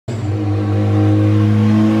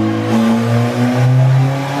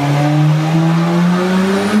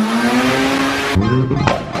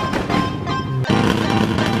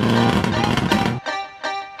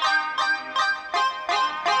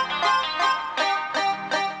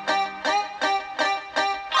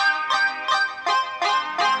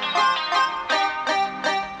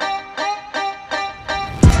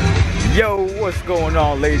What's going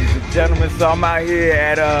on, ladies and gentlemen? So I'm out here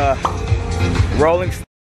at Ohanokingz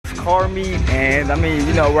Car meet, and I mean,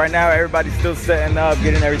 you know, right now everybody's still setting up,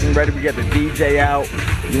 getting everything ready. We got the DJ out,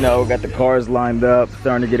 you know, got the cars lined up,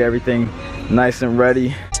 starting to get everything nice and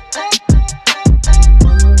ready.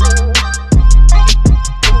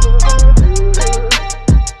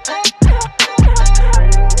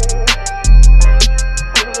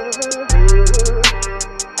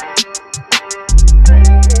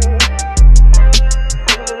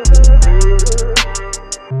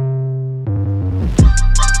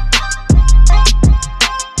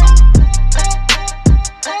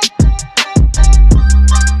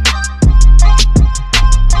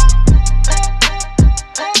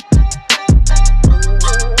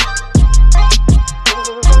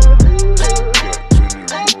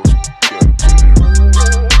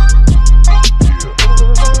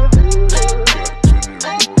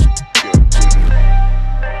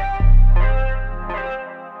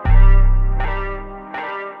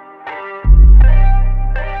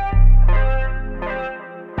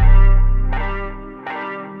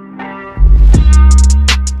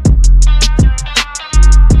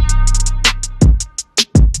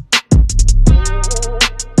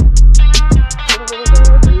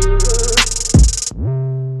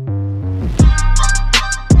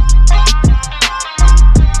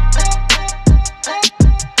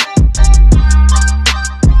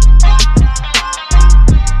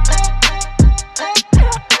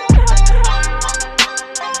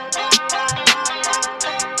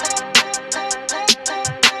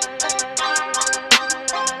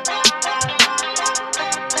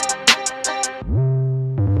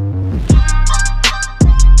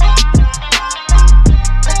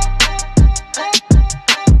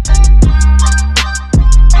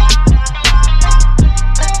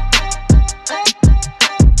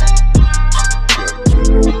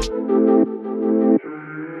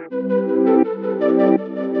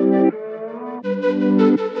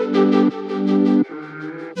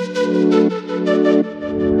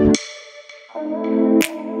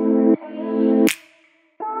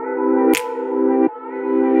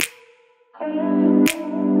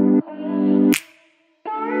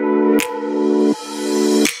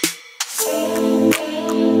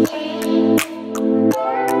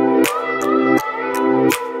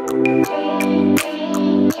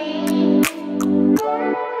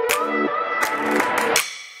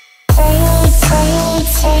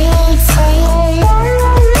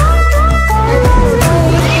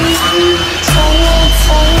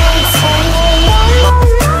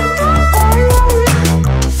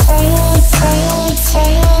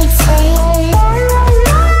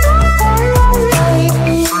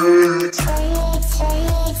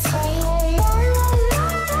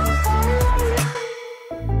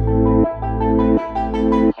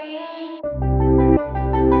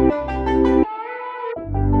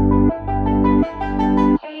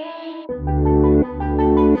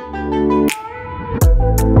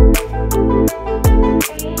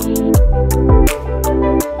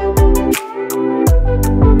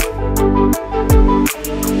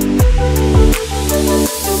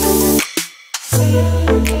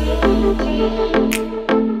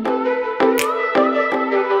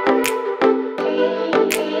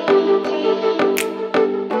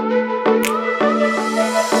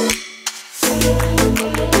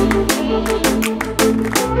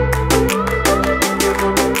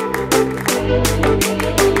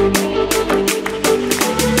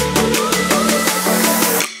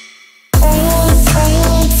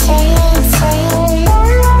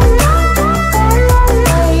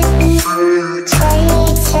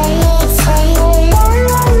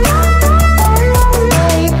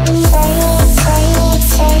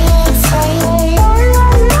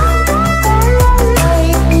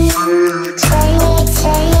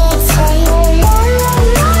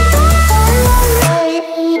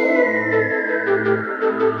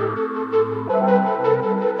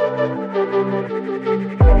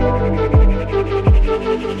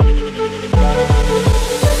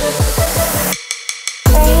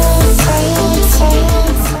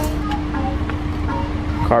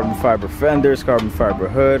 Carbon fiber fenders, carbon fiber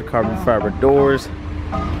hood, carbon fiber doors.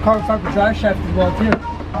 Carbon fiber drive shaft as well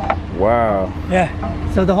too. Wow.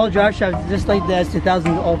 Yeah. So the whole drive shaft is just like the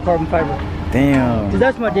S2000, all carbon fiber. Damn. Cause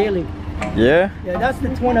that's my daily. Yeah? Yeah, that's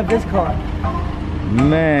the twin of this car.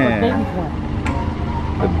 Man.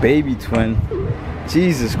 The baby The twin. baby twin.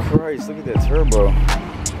 Jesus Christ, look at that turbo.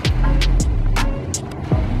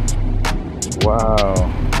 Wow.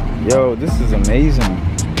 Yo, this is amazing.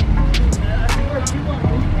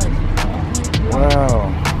 Wow.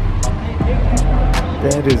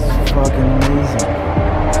 That is fucking amazing.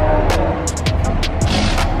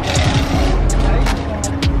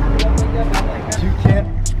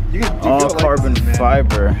 All carbon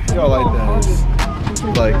fiber. Yo, like that.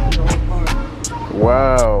 Like,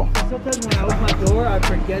 wow. Sometimes when I open my door, I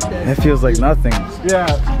forget that. It feels like nothing. yeah,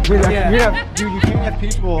 dude, you can't have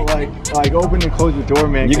people like open and close your door,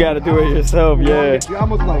 man. You gotta do it yourself, yeah. Dude,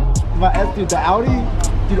 almost like dude, the Audi,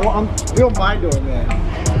 dude, I'm on my door, man.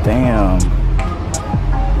 Damn.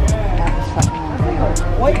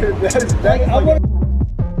 That's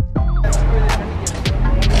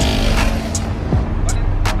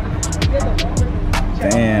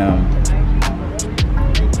Damn.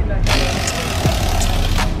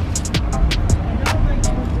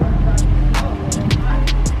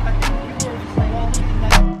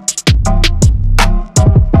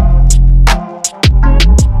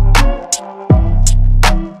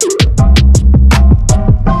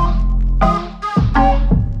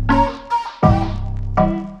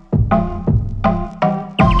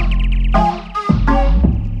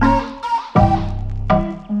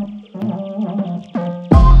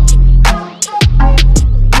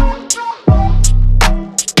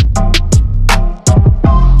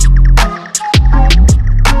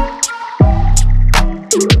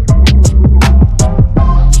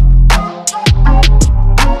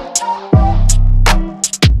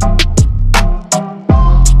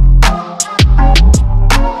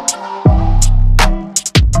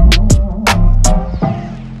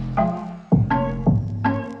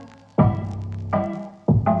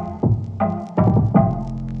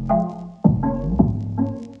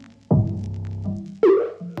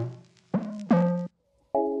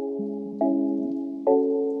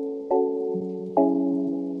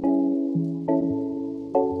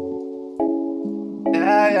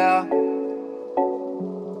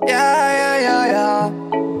 Yeah.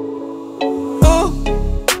 Ooh,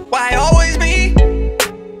 why always me?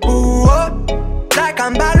 Ooh, like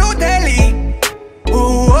I'm Balotelli.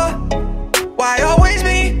 Ooh, why always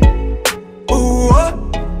me? Ooh,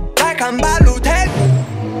 like I'm Balotelli.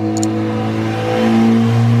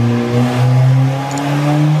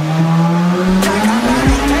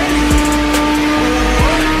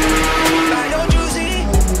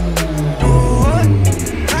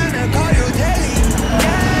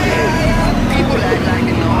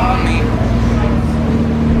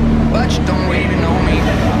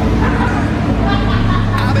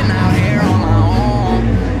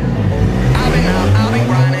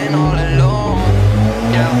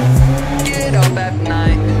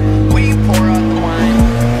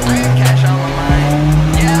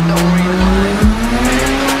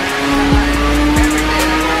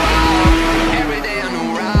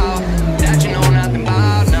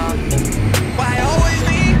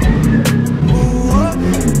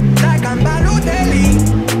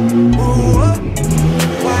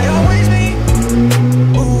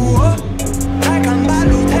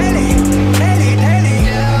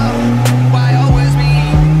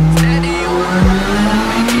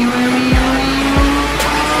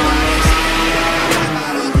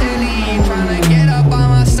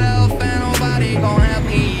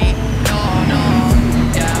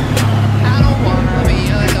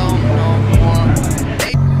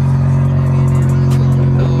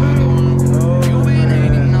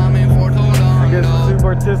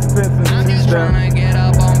 Participants I'm just trying to get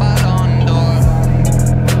up on Ballon d'Or.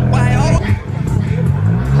 Why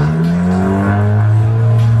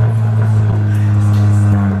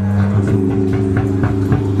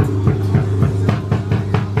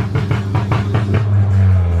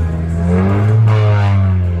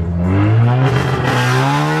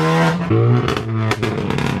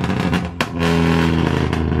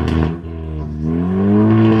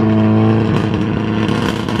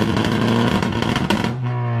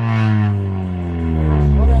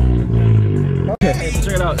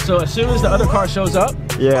Check it out. So as soon as the other car shows up,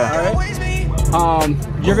 yeah. all right,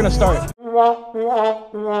 you're gonna start. Why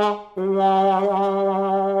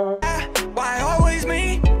always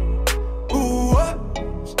me? Ooh,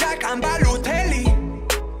 like I'm Balotelli.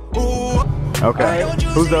 Ooh. Okay.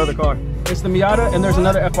 Who's the other car? It's the Miata, and there's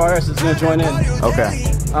another FRS that's gonna join in. Okay.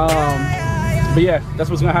 But yeah, that's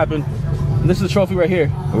what's gonna happen. And this is the trophy right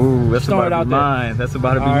here. Ooh, that's Just about to be mine. That's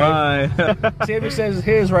about to be mine. Xavier says it's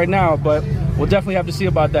his right now, but we'll definitely have to see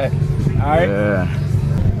about that. All right. Yeah.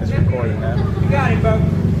 It's recording, man. You got it, bro.